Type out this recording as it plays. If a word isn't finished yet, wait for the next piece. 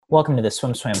Welcome to the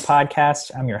SwimSwam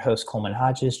podcast. I'm your host, Coleman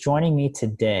Hodges. Joining me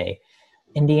today,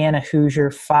 Indiana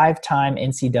Hoosier, five-time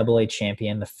NCAA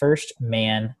champion, the first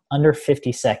man under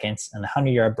 50 seconds in the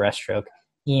 100-yard breaststroke,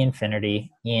 Ian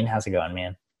Finnerty. Ian, how's it going,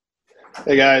 man?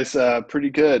 Hey, guys. Pretty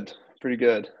good.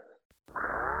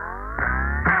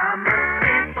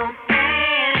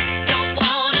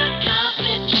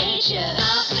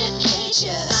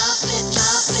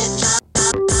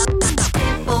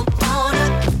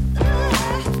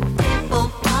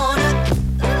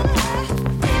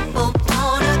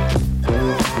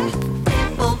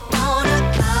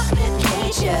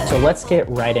 So let's get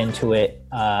right into it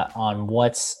on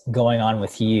what's going on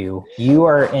with you. You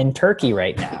are in Turkey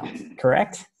right now,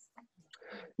 correct?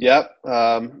 Yep. In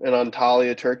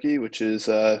Antalya, Turkey, which is it's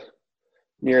a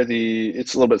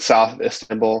little bit south of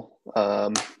Istanbul,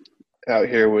 out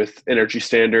here with Energy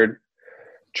Standard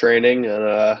training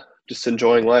and just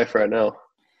enjoying life right now.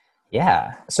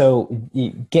 Yeah. So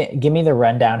give me the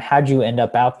rundown. How'd you end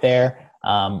up out there?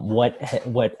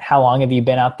 How long have you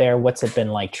been out there? What's it been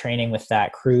like training with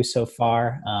that crew so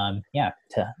far?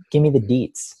 Give me the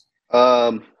deets.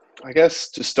 I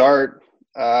guess to start,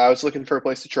 I was looking for a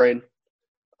place to train,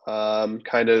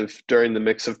 kind of during the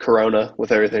mix of Corona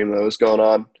with everything that was going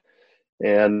on.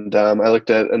 And I looked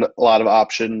at a lot of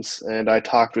options, and I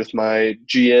talked with my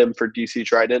GM for DC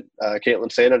Trident,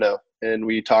 Caitlin Sanino, and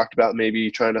we talked about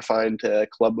maybe trying to find a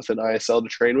club with an ISL to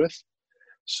train with.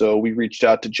 So we reached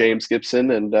out to James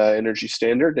Gibson and Energy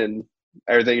Standard, and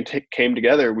everything came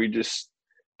together. We just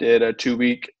did a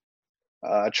 2-week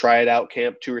try it out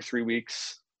camp, 2 or 3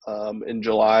 weeks in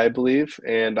July, I believe,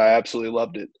 and I absolutely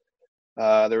loved it.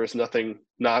 There was nothing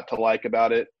not to like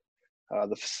about it.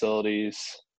 The facilities,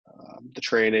 the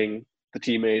training, the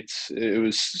teammates, it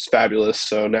was fabulous.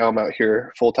 So now I'm out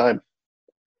here full time.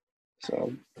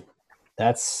 So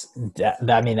that's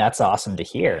awesome to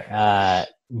hear.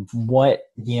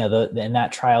 In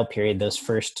that trial period, those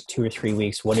first 2 or 3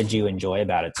 weeks, what did you enjoy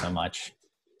about it so much?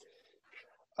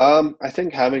 I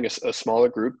think having a smaller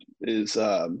group is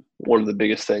one of the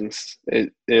biggest things.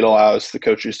 It allows the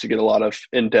coaches to get a lot of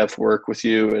in-depth work with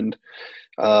you, and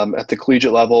at the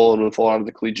collegiate level and with a lot of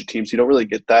the collegiate teams, you don't really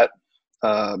get that.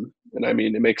 And I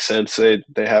mean, it makes sense. They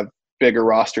have bigger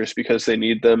rosters because they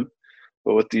need them,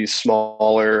 but with these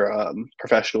smaller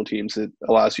professional teams, it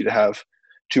allows you to have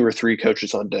 2 or 3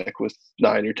 coaches on deck with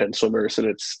 9 or 10 swimmers,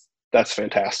 and that's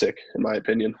fantastic in my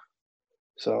opinion.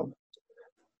 So.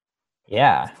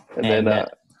 Yeah. And then,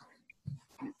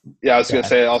 I was going to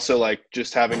say also, like,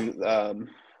 just having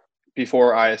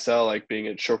before ISL, like being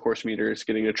at short course meters,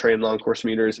 getting to train long course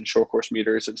meters and short course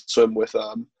meters and swim with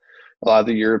a lot of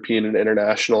the European and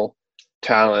international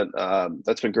talent.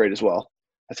 That's been great as well.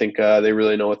 I think they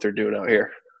really know what they're doing out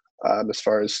here as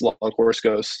far as long course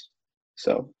goes.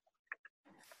 So.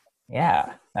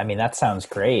 Yeah. I mean, that sounds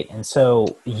great. And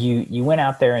so you went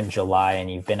out there in July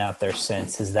and you've been out there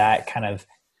since. Is that kind of,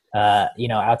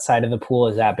 outside of the pool,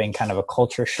 has that been kind of a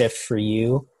culture shift for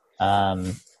you?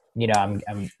 You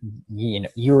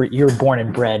were born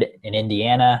and bred in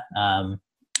Indiana.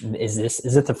 Is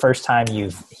it the first time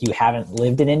you haven't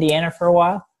lived in Indiana for a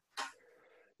while?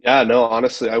 Yeah, no,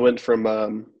 honestly, I went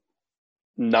from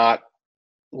not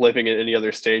living in any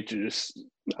other state to just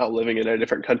not living in a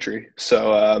different country.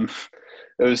 So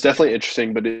it was definitely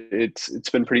interesting, but it's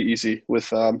been pretty easy with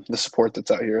the support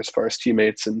that's out here as far as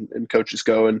teammates and coaches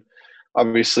go. And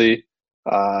obviously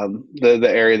the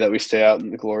area that we stay out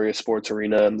in, the Gloria Sports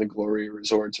Arena and the Gloria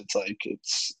Resorts,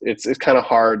 it's kind of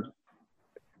hard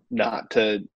not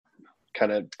to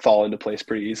kind of fall into place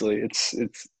pretty easily. It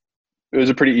was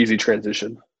a pretty easy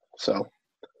transition. So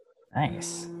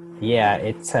nice. Yeah,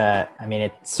 it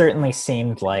certainly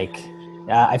seemed like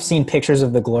I've seen pictures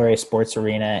of the Gloria Sports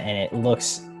Arena, and it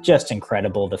looks just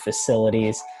incredible. The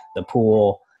facilities, the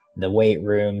pool, the weight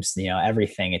rooms,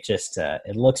 everything. It just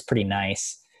it looks pretty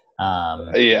nice.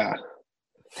 Yeah,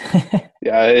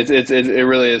 yeah. It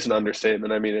really is an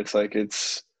understatement. I mean,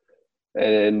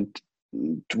 and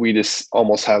we just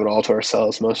almost have it all to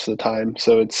ourselves most of the time.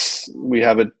 So we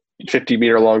have a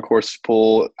 50-meter long course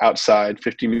pool outside,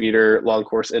 50-meter long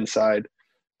course inside.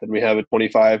 Then we have a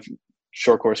 25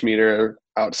 short course meter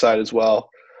outside as well.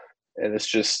 And it's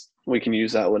just, we can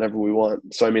use that whenever we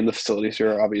want. So, I mean, the facilities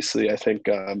here are obviously, I think,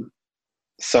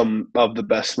 some of the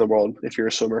best in the world if you're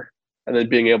a swimmer. And then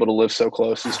being able to live so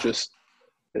close is just,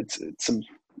 it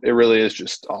really is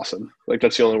just awesome. Like,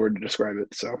 that's the only word to describe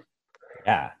it. So,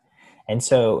 yeah. And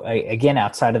so, again,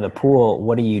 outside of the pool,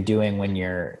 what are you doing when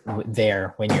you're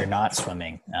there, when you're not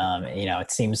swimming?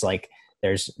 It seems like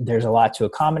there's a lot to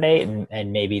accommodate,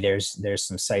 and maybe there's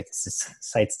some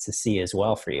sights to see as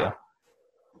well for you.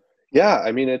 Yeah,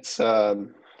 I mean it's a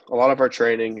lot of our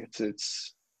training.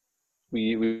 It's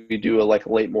we do a like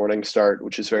late morning start,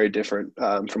 which is very different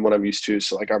from what I'm used to.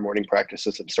 So like our morning practice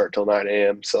doesn't start till 9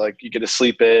 a.m. So like you get to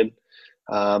sleep in,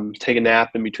 take a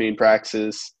nap in between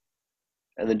practices,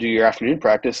 and then do your afternoon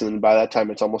practice. And then by that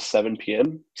time, it's almost 7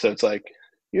 p.m. So it's like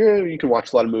you can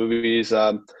watch a lot of movies.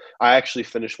 I actually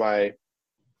finished my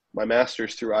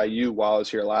master's through IU while I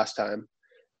was here last time.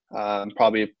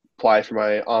 Probably apply for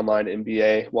my online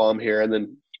MBA while I'm here, and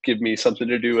then give me something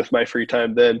to do with my free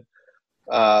time then.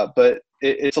 But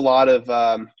it's a lot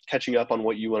of catching up on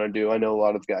what you want to do. I know a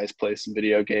lot of guys play some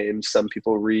video games. Some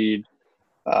people read.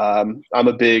 I'm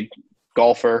a big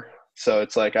golfer, so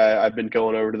it's like I've been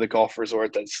going over to the golf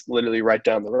resort that's literally right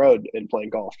down the road and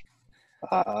playing golf.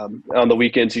 On the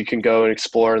weekends, you can go and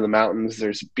explore in the mountains.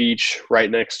 There's a beach right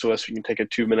next to us. You can take a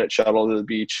 2 minute shuttle to the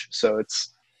beach. So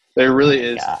there Oh really my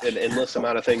is an gosh. endless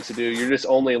amount of things to do. You're just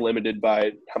only limited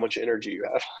by how much energy you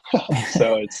have.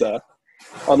 So it's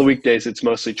on the weekdays, it's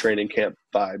mostly training camp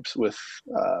vibes with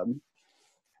um,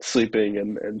 sleeping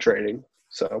and training.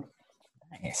 So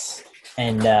Nice.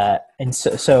 And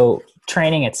so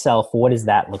training itself, what does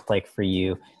that look like for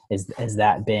you? Has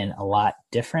that been a lot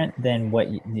different than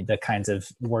the kinds of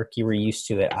work you were used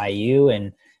to at IU,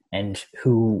 and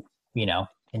who,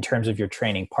 in terms of your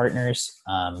training partners,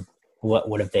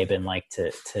 what have they been like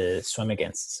to swim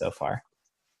against so far?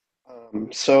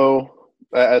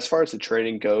 as far as the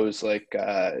training goes, like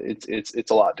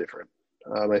it's a lot different.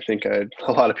 I think a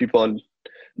lot of people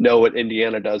know what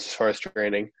Indiana does as far as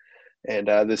training, and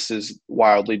this is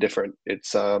wildly different.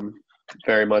 It's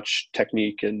very much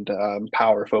technique and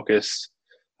power focused.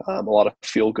 A lot of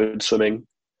feel good swimming,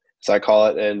 as I call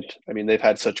it, and I mean they've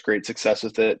had such great success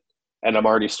with it, and I'm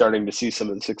already starting to see some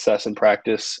of the success in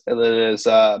practice. And then as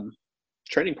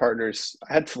training partners,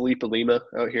 I had Felipe Lima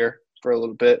out here for a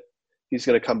little bit. He's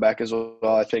going to come back as well,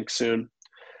 I think, soon.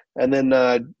 And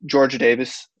then Georgia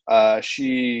Davis,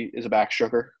 she is a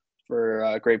backstroker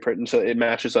for Great Britain, so it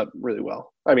matches up really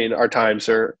well. I mean, our times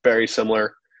are very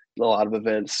similar in a lot of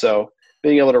events, so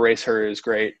being able to race her is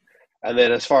great. And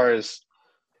then as far as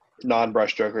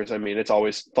non-brushstrokers, I mean, it's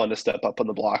always fun to step up on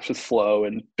the blocks with Flo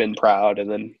and Ben Proud, and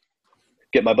then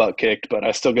get my butt kicked, but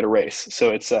I still get a race.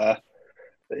 So it's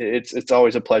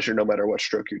always a pleasure, no matter what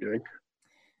stroke you're doing.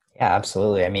 Yeah,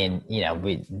 absolutely. I mean,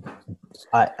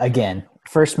 again,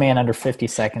 first man under 50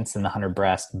 seconds in the 100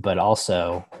 breast, but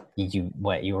also you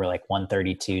were like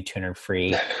 132, 200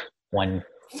 free,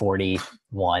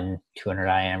 141, 200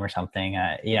 IM or something.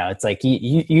 It's like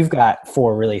you've got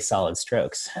four really solid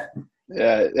strokes.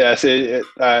 Yeah, yeah. So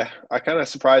I kind of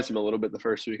surprised him a little bit the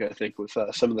first week, I think, with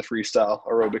some of the freestyle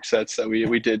aerobic sets that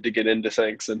we did to get into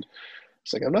things. And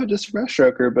it's like, I'm not just a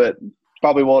breaststroker, but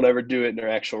probably won't ever do it in an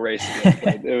actual race again.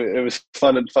 But it was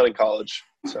fun in college.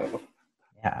 So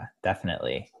Yeah,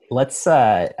 definitely.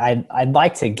 I'd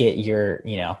like to get your,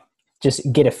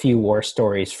 just get a few war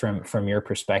stories from your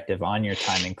perspective on your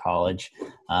time in college.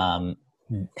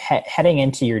 Heading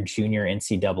into your junior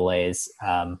NCAAs,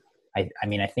 I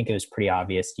mean, I think it was pretty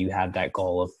obvious you had that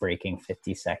goal of breaking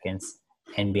 50 seconds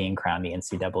and being crowned the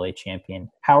NCAA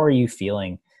champion. How are you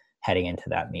feeling heading into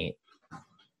that meet?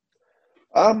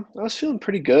 I was feeling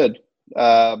pretty good.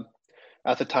 Um,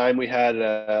 at the time, we had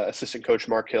assistant coach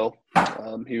Mark Hill.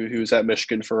 He was at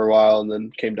Michigan for a while and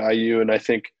then came to IU, and I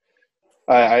think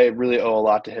I really owe a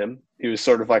lot to him. He was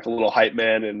sort of like a little hype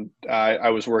man, and I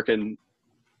was working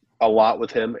a lot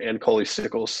with him and Coley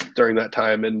Sickles during that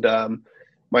time. And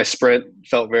my sprint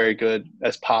felt very good,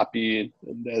 as poppy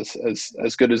and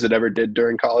as good as it ever did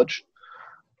during college.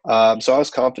 So I was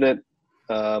confident.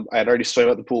 I had already swam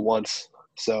at the pool once,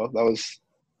 so that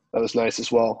was nice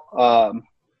as well.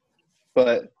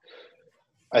 But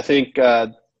I think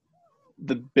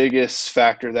the biggest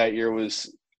factor that year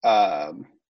was I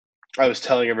was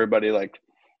telling everybody like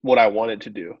what I wanted to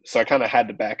do, so I kind of had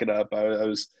to back it up. I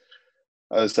was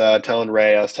telling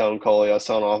Ray, I was telling Coley, I was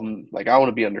telling all of them, like, I want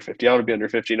to be under 50. I want to be under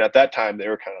 50. And at that time, they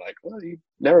were kind of like, well, you've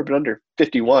never been under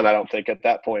 51, I don't think, at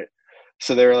that point.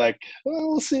 So they were like, well,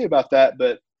 we'll see about that.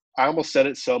 But I almost said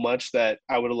it so much that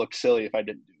I would have looked silly if I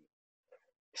didn't do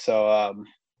it. So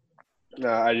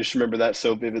I just remember that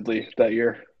so vividly that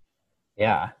year.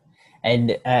 Yeah.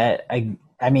 And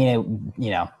I mean,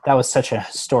 that was such a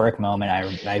historic moment.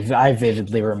 I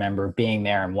vividly remember being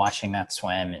there and watching that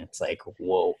swim, and it's like,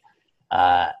 whoa,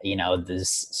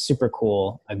 this super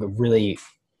cool, a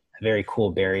very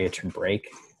cool barrier to break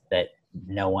that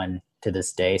no one to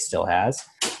this day still has.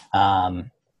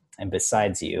 And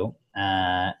besides you,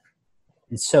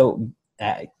 so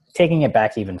uh, taking it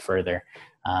back even further,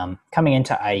 coming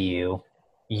into IU,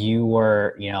 you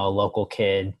were, a local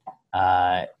kid,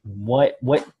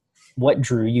 What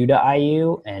drew you to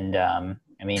IU? And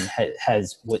I mean,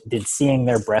 did seeing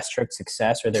their breaststroke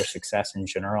success or their success in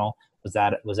general, was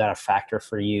that a factor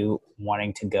for you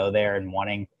wanting to go there and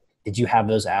wanting? Did you have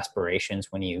those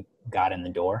aspirations when you got in the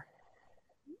door?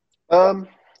 Um,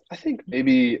 I think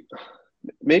maybe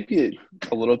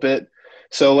a little bit.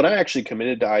 So when I actually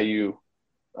committed to IU,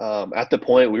 at the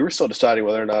point we were still deciding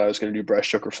whether or not I was going to do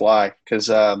breaststroke or fly because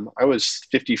I was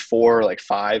 54 like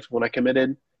 5 when I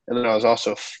committed, and then I was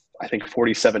also I think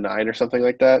 47.9 or something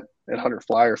like that at 100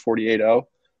 fly or 48.0.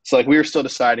 So like we were still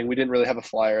deciding. We didn't really have a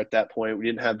flyer at that point. We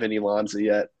didn't have Vinny Lanza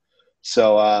yet,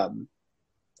 so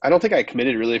I don't think I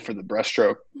committed really for the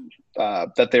breaststroke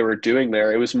that they were doing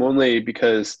there. It was mainly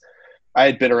because I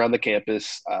had been around the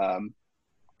campus,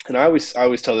 and I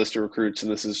always tell this to recruits,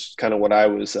 and this is kind of what I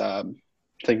was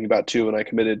thinking about too when I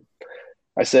committed.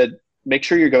 I said, make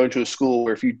sure you're going to a school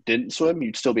where if you didn't swim,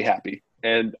 you'd still be happy.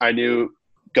 And I knew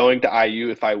going to IU,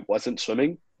 if I wasn't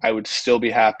swimming, I would still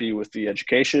be happy with the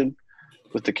education,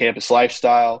 with the campus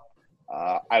lifestyle.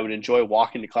 I would enjoy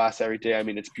walking to class every day. I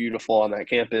mean, it's beautiful on that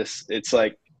campus. It's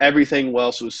like everything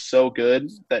else was so good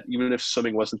that even if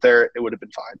swimming wasn't there, it would have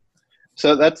been fine.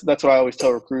 So that's what I always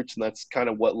tell recruits, and that's kind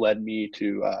of what led me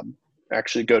to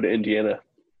actually go to Indiana.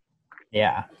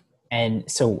 Yeah. And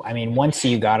so, I mean, once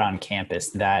you got on campus,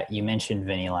 that you mentioned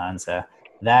Vinny Lanza,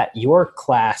 that your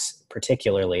class,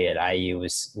 particularly at IU,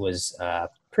 was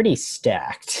pretty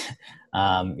stacked.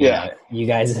 Yeah, You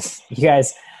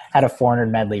guys had a 400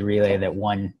 medley relay that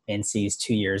won NC's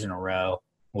 2 years in a row.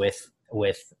 With,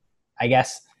 I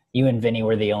guess you and Vinny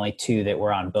were the only two that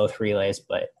were on both relays,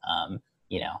 but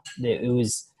it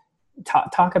was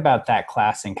talk about that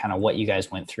class and kind of what you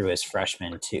guys went through as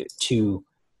freshmen to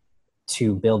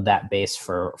build that base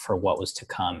for what was to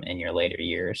come in your later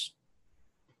years.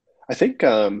 I think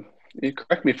you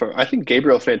correct me if I think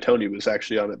Gabriel Fantoni was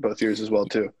actually on it both years as well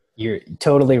too. You're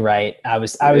totally right. I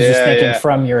was just Yeah, thinking yeah.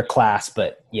 from your class,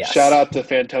 but Shout yes, out to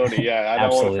Fantoni. Yeah, I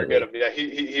don't want to forget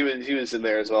absolutely. him. Yeah, he was in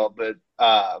there as well. But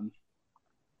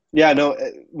yeah, no,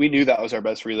 we knew that was our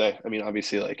best relay. I mean,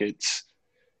 obviously, like it's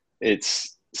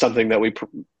something that we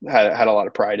had a lot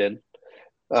of pride in.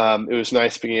 It was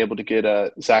nice being able to get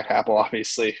Zach Apple,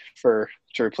 obviously, for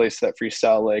to replace that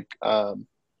freestyle leg.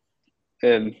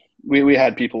 And we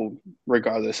had people,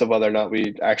 regardless of whether or not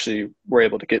we actually were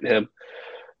able to get him.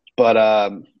 But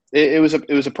it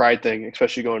was a pride thing,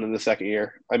 especially going into the second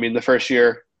year. I mean, the first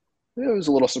year it was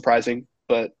a little surprising,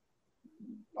 but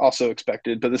also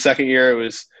expected. But the second year it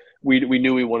was we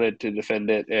knew we wanted to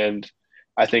defend it, and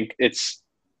I think it's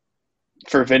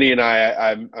for Vinny and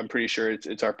I'm pretty sure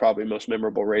it's our probably most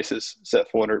memorable races set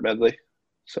 400 medley.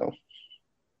 So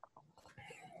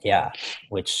Yeah,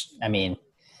 which I mean,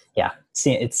 yeah,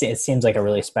 it seems like a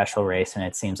really special race, and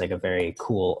it seems like a very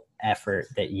cool effort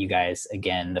that you guys,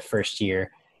 again, the first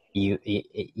year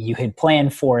you had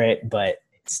planned for it, but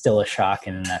it's still a shock,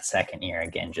 and in that second year,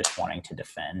 again, just wanting to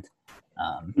defend.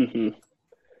 Um, mhm.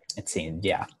 it seemed,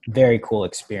 yeah, very cool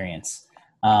experience.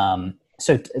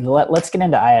 So let's get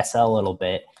into ISL a little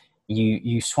bit.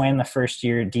 You swam the first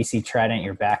year, DC Trident.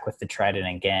 You're back with the Trident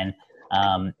again.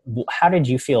 How did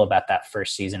you feel about that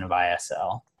first season of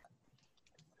ISL?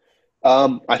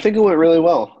 I think it went really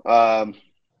well.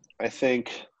 I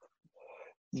think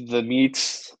the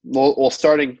meets, well,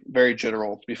 starting very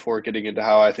general before getting into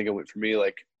how I think it went for me.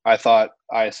 Like I thought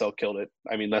ISL killed it.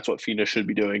 I mean, that's what FINA should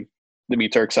be doing. The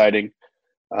meets are exciting.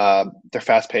 They're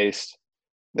fast paced.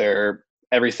 They're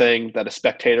everything that a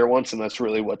spectator wants, and that's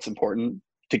really what's important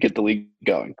to get the league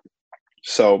going.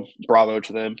 So bravo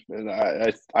to them, and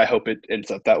I hope it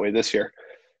ends up that way this year.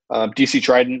 DC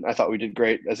Trident, I thought we did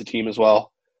great as a team as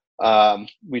well.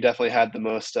 We definitely had the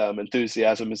most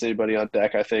enthusiasm as anybody on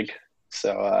deck, I think.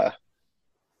 So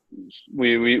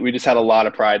we just had a lot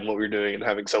of pride in what we were doing and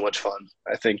having so much fun.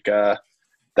 I think that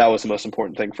was the most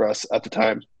important thing for us at the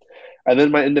time. And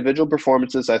then my individual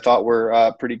performances, I thought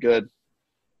were pretty good.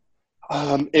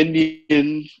 Indy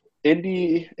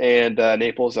and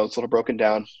Naples, I was a little broken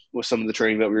down with some of the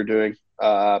training that we were doing.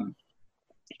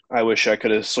 I wish I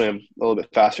could have swam a little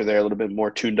bit faster there, a little bit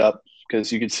more tuned up,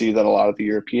 because you could see that a lot of the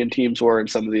European teams were and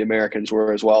some of the Americans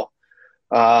were as well.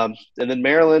 And then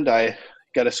Maryland, I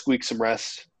got to squeak some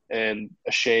rest and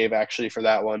a shave actually for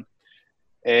that one.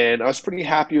 And I was pretty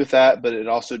happy with that, but it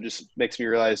also just makes me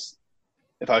realize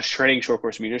if I was training short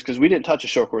course meters, because we didn't touch a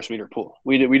short course meter pool.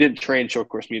 We didn't train short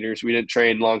course meters. We didn't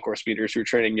train long course meters. We were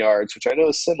training yards, which I know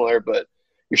is similar, but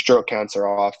your stroke counts are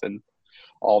off and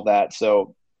all that.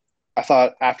 So I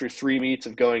thought after 3 meets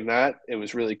of going that, it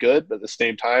was really good. But at the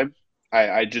same time,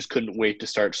 I just couldn't wait to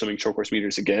start swimming short course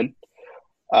meters again.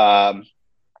 And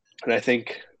I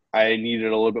think I needed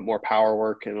a little bit more power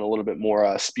work and a little bit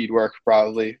more speed work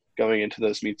probably going into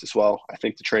those meets as well. I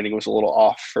think the training was a little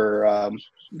off for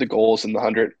the goals in the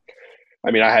 100.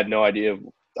 I mean, I had no idea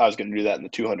I was going to do that in the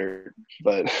 200,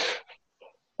 but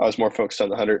I was more focused on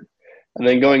the 100. And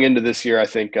then going into this year, I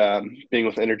think being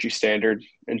with Energy Standard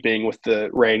and being with the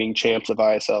reigning champs of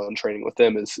ISL and training with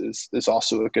them is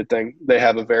also a good thing. They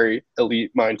have a very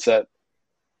elite mindset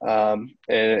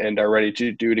and are ready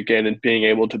to do it again. And being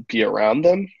able to be around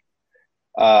them,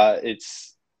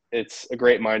 it's a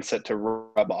great mindset to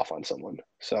rub off on someone.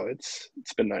 So it's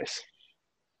been nice.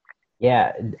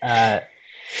 Yeah.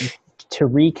 To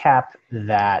recap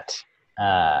that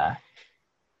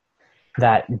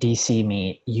that DC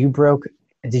meet,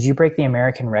 did you break the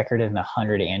American record in the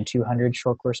 100 and 200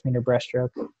 short course meter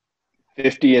breaststroke?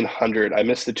 50 and 100. I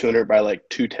missed the 200 by like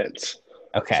 2/10.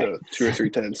 Okay. So 2 or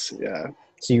 3/10. Yeah.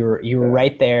 So you were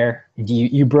right there.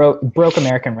 You broke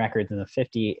American records in the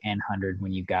 50 and 100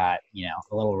 when you got,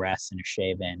 a little rest and a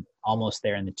shave in, almost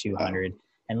there in the 200.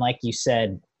 And like you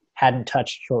said, hadn't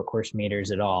touched short course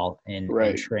meters at all in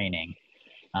training.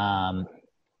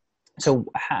 So,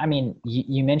 I mean,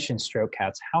 you mentioned stroke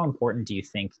counts. How important do you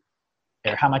think,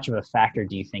 or how much of a factor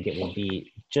do you think it will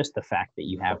be, just the fact that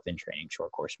you have been training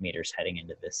short course meters heading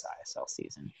into this ISL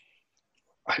season?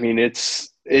 I mean,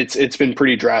 it's been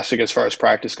pretty drastic as far as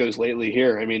practice goes lately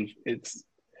here. I mean,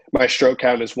 my stroke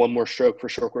count is one more stroke for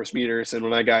short course meters. And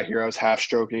when I got here, I was half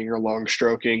stroking or long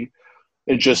stroking.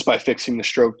 And just by fixing the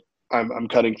stroke, I'm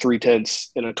cutting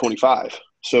 3/10 in a 25.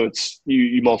 So it's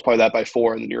you multiply that by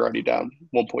 4 and then you're already down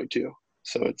 1.2.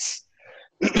 So it's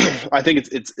I think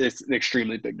it's an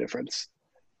extremely big difference.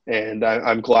 And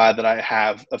I'm glad that I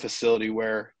have a facility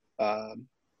where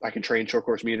I can train short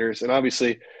course meters. And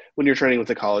obviously when you're training with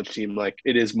a college team, like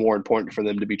it is more important for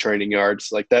them to be training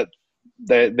yards like that.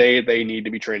 They need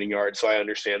to be training yards. So I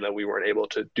understand that we weren't able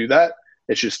to do that.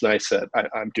 It's just nice that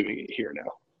I'm doing it here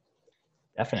now.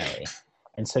 Definitely.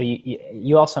 And so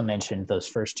you also mentioned those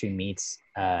first two meets,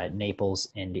 Naples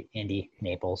and Indy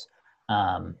Naples.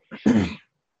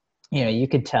 You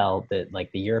could tell that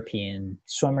like the European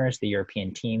swimmers, the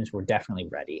European teams were definitely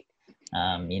ready.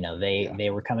 They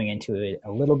were coming into it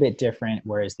a little bit different,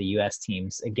 whereas the U.S.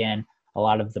 teams, again, a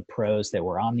lot of the pros that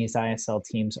were on these ISL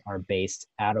teams are based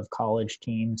out of college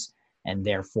teams, and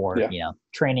therefore,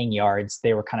 training yards,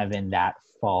 they were kind of in that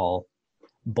fall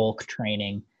bulk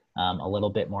training, a little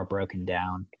bit more broken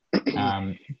down.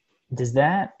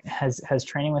 Has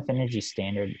training with Energy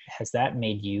Standard, has that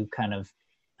made you kind of,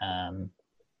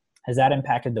 has that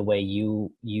impacted the way you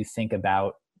think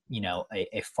about,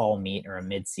 a fall meet or a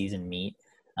mid-season meet,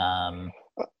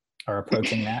 or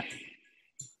approaching that?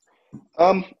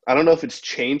 I don't know if it's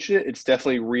changed it. It's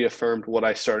definitely reaffirmed what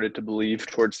I started to believe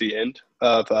towards the end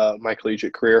of my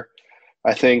collegiate career.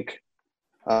 I think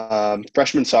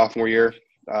freshman, sophomore year,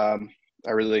 I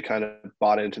really kind of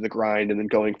bought into the grind and then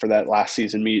going for that last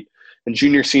season meet. And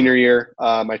junior, senior year,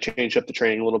 I changed up the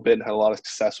training a little bit and had a lot of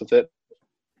success with it.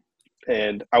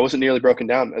 And I wasn't nearly broken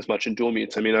down as much in dual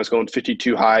meets. I mean, I was going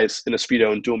 52 highs in a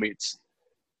speedo in dual meets.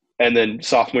 And then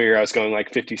sophomore year, I was going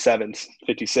like 57s,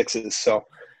 56s. So,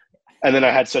 and then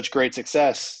I had such great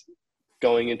success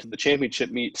going into the championship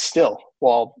meet still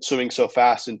while swimming so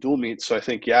fast in dual meets. So I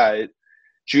think,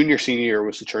 junior, senior year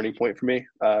was the turning point for me.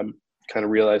 Kind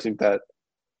of realizing that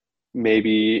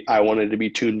maybe I wanted to be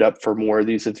tuned up for more of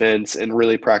these events and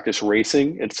really practice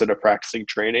racing instead of practicing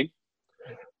training.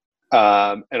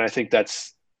 And I think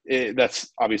that's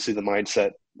obviously the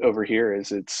mindset over here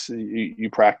is you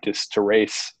practice to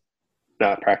race,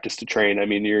 not practice to train. I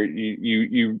mean,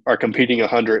 you are competing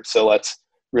 100. So let's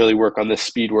really work on this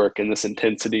speed work and this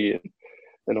intensity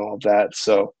and all of that.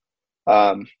 So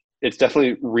it's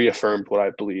definitely reaffirmed what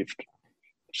I believed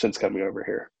since coming over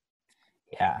here.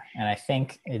 Yeah. And I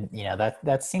think,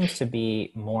 that seems to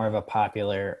be more of a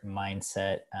popular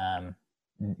mindset,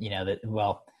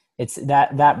 it's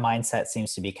that mindset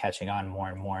seems to be catching on more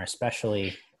and more,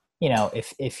 especially,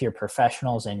 if you're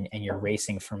professionals and you're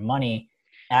racing for money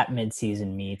at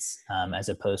mid-season meets, as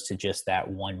opposed to just that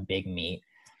one big meet.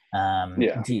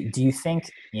 Do you think,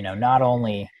 not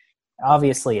only,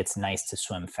 obviously it's nice to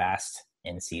swim fast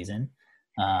in season,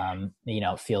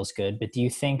 it feels good, but do you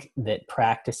think that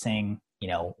practicing,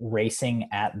 racing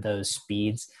at those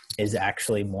speeds is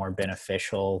actually more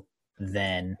beneficial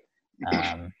than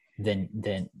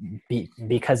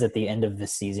because at the end of the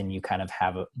season you kind of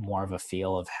have more of a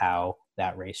feel of how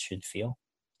that race should feel?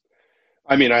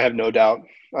 I mean, I have no doubt.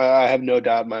 I have no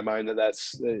doubt in my mind that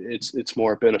it's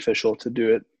more beneficial to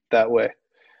do it that way.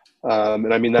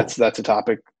 And I mean, that's a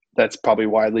topic that's probably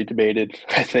widely debated,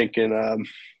 I think, in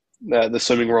the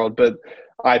swimming world. But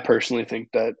I personally think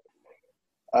that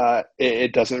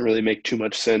it doesn't really make too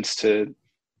much sense to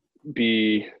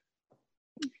be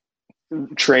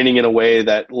training in a way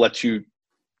that lets you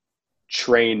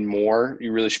train more.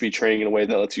 You really should be training in a way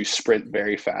that lets you sprint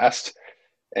very fast.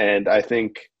 And I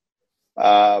think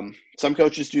some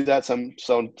coaches do that, some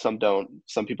don't.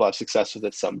 Some people have success with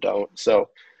it, some don't. So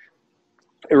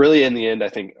it really, in the end, I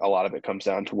think a lot of it comes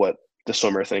down to what the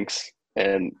swimmer thinks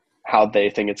and how they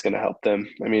think it's going to help them.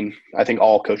 I mean, I think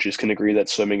all coaches can agree that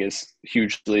swimming is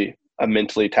hugely a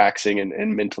mentally taxing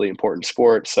and mentally important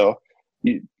sport. So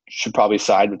you should probably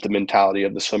side with the mentality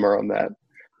of the swimmer on that.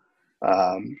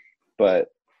 But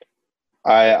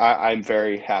I'm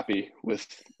very happy with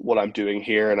what I'm doing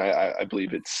here, and I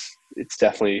believe it's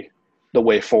definitely the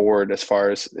way forward as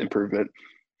far as improvement.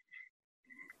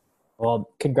 Well,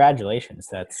 congratulations.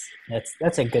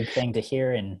 That's a good thing to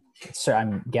hear, and so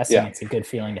I'm guessing Yeah. it's a good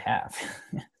feeling to have.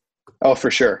 Oh,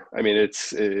 for sure. I mean,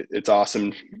 it's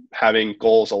awesome having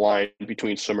goals aligned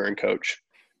between swimmer and coach.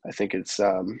 I think it's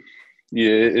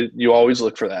you always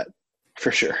look for that,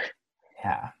 for sure.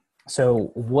 Yeah.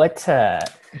 So what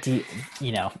do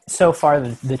you, so far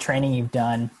the training you've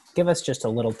done, give us just a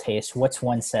little taste. What's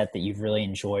one set that you've really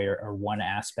enjoyed, or one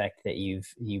aspect that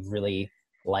you've really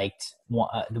liked?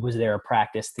 Was there a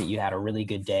practice that you had a really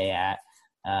good day at?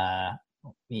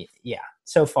 Yeah.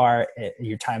 So far,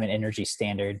 your time and energy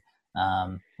standard,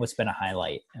 what's been a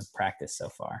highlight of practice so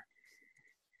far?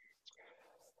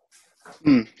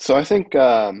 So I think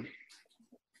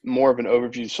more of an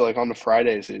overview. So like on the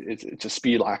Fridays, it's a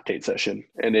speed lactate session,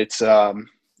 and it's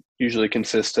usually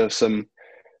consists of some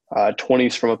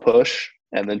 20s from a push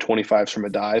and then 25s from a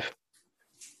dive,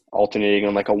 alternating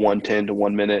on like a 110 to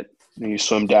 1 minute. And you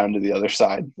swim down to the other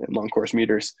side in long course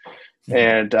meters.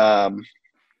 Mm-hmm. And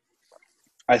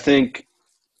I think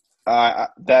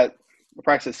that the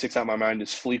practice that sticks out in my mind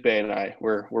is Felipe and I.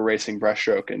 We're racing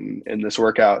breaststroke in this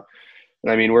workout.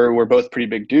 And I mean, we're both pretty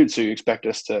big dudes, so you expect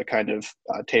us to kind of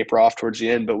taper off towards the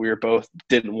end, but we were both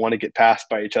didn't want to get passed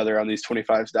by each other on these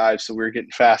 25s dives, so we were getting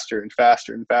faster and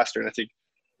faster and faster. And I think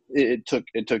it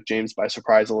took James by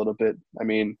surprise a little bit. I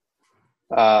mean,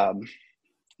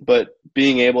 but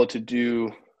being able to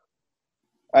do,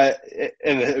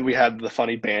 and we had the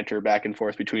funny banter back and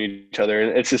forth between each other,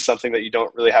 and it's just something that you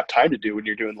don't really have time to do when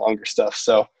you're doing longer stuff.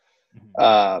 So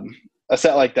a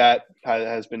set like that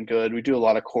has been good. We do a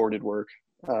lot of corded work,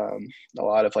 a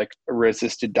lot of like a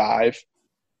resisted dive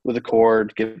with a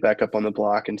cord, get back up on the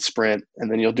block and sprint,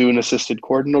 and then you'll do an assisted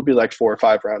cord, and it'll be like 4 or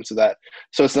 5 rounds of that.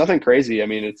 So it's nothing crazy. I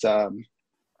mean, it's I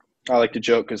like to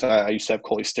joke because I used to have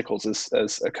Coley Stickles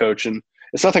as a coach, and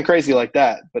it's nothing crazy like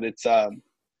that, but it's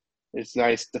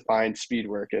nice defined speed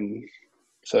work, and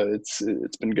so it's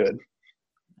been good.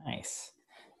 Nice.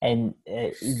 And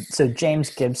so James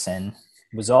Gibson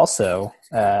was also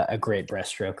a great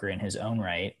breaststroker in his own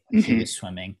right when he Mm-hmm. was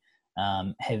swimming.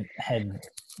 Had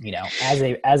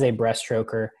as a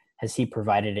breaststroker, has he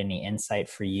provided any insight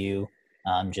for you,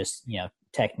 just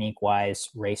technique wise,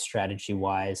 race strategy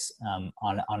wise,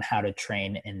 on how to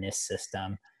train in this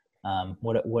system?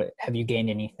 What have you gained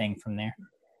anything from there?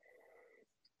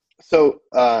 So,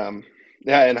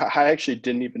 yeah, and I actually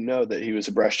didn't even know that he was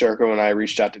a breaststroker when I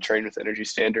reached out to train with Energy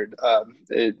Standard.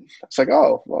 It's like,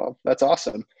 oh, well, that's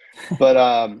awesome. But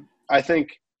I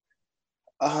think,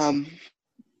 um,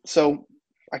 so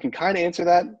I can kind of answer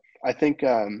that. I think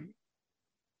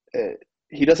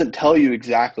he doesn't tell you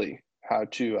exactly how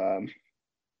to,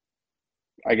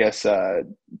 I guess,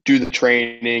 do the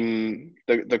training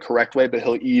the correct way, but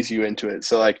he'll ease you into it.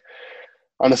 So, like,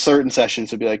 on a certain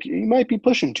sessions, it'll be like, you might be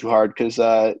pushing too hard because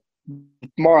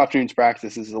tomorrow afternoon's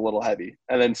practice is a little heavy.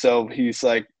 And then so he's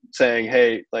like saying,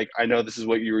 hey, like, I know this is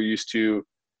what you were used to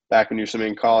back when you were swimming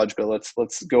in college, but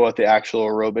let's go at the actual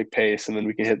aerobic pace, and then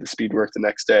we can hit the speed work the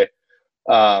next day.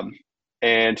 Um,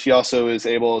 and he also is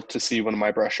able to see when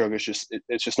my breaststroke is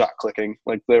it's just not clicking.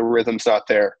 Like the rhythm's not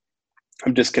there.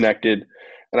 I'm disconnected.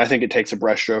 And I think it takes a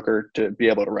breaststroker to be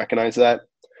able to recognize that.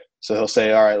 So he'll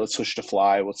say, all right, let's switch to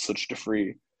fly, let's switch to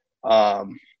free.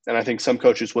 And I think some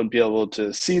coaches wouldn't be able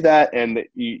to see that, and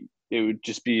it would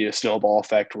just be a snowball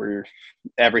effect where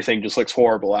everything just looks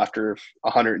horrible after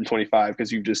 125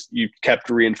 because you kept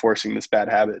reinforcing this bad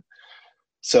habit.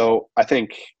 So I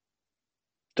think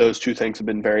those two things have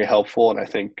been very helpful, and I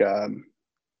think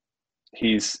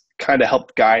he's kind of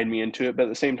helped guide me into it. But at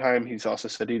the same time, he's also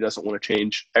said he doesn't want to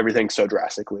change everything so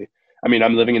drastically. I mean,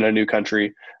 I'm living in a new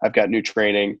country. I've got new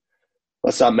training.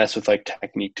 Let's not mess with like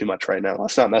technique too much right now.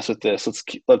 Let's not mess with this.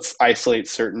 Let's isolate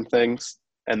certain things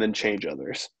and then change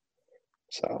others.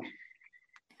 So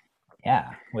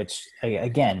Yeah, which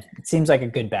again, it seems like a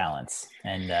good balance,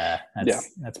 and yeah.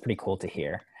 that's pretty cool to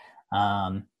hear.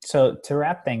 So to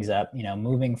wrap things up,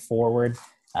 moving forward,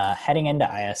 heading into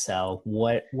ISL,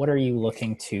 what are you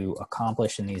looking to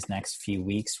accomplish in these next few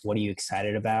weeks? What are you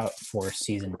excited about for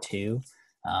season 2,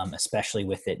 especially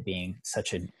with it being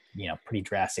such a pretty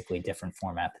drastically different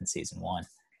format than season 1?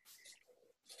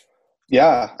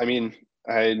 Yeah, I mean,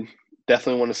 I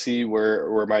definitely want to see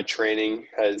where my training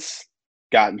has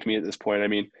gotten to me at this point. I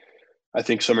mean, I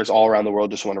think swimmers all around the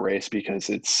world just want to race because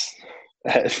it's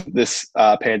this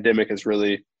pandemic has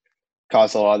really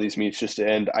caused a lot of these meets just to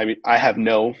end. I mean, I have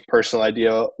no personal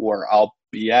idea where I'll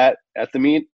be at the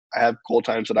meet. I have goal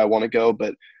times that I want to go,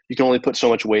 but you can only put so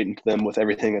much weight into them with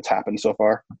everything that's happened so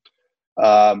far.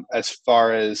 As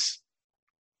far as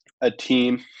a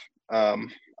team,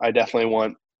 I definitely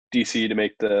want DC to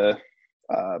make the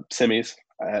semis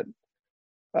at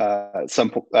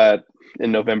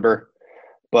in November.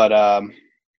 But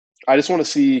I just want to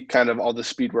see kind of all the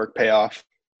speed work pay off,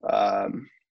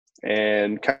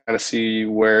 and kind of see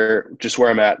where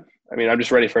I'm at. I mean, I'm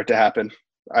just ready for it to happen.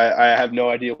 I have no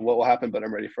idea what will happen, but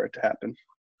I'm ready for it to happen.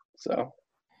 So.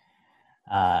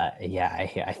 Yeah,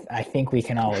 I think we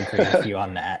can all agree with you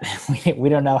on that. We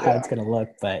don't know how it's going to look,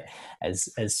 but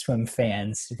as swim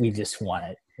fans, we just want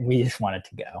it. We just want it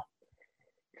to go.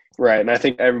 Right, and I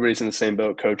think everybody's in the same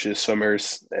boat, coaches,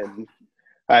 swimmers, and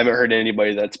I haven't heard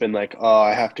anybody that's been like, oh,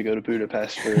 I have to go to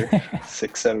Budapest for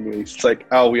 6-7 weeks. It's like,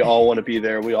 oh, we all want to be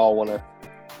there. We all want to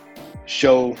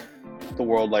show the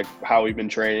world like how we've been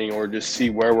training, or just see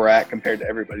where we're at compared to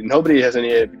everybody. Nobody has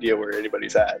any idea where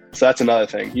anybody's at. So that's another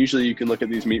thing. Usually you can look at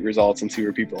these meet results and see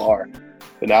where people are,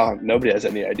 but now nobody has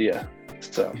any idea.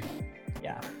 So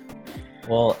yeah.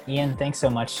 Well, Ian, thanks so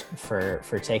much for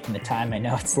taking the time. I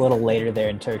know it's a little later there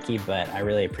in Turkey, but I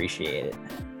really appreciate it.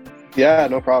 Yeah,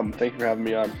 no problem. Thank you for having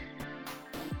me on.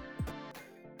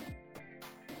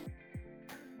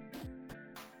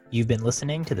 You've been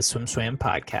listening to the SwimSwam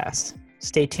podcast.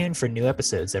 Stay tuned for new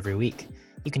episodes every week.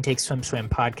 You can take SwimSwam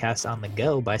podcast on the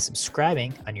go by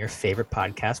subscribing on your favorite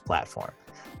podcast platform.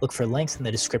 Look for links in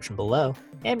the description below,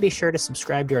 and be sure to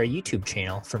subscribe to our YouTube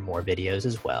channel for more videos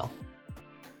as well.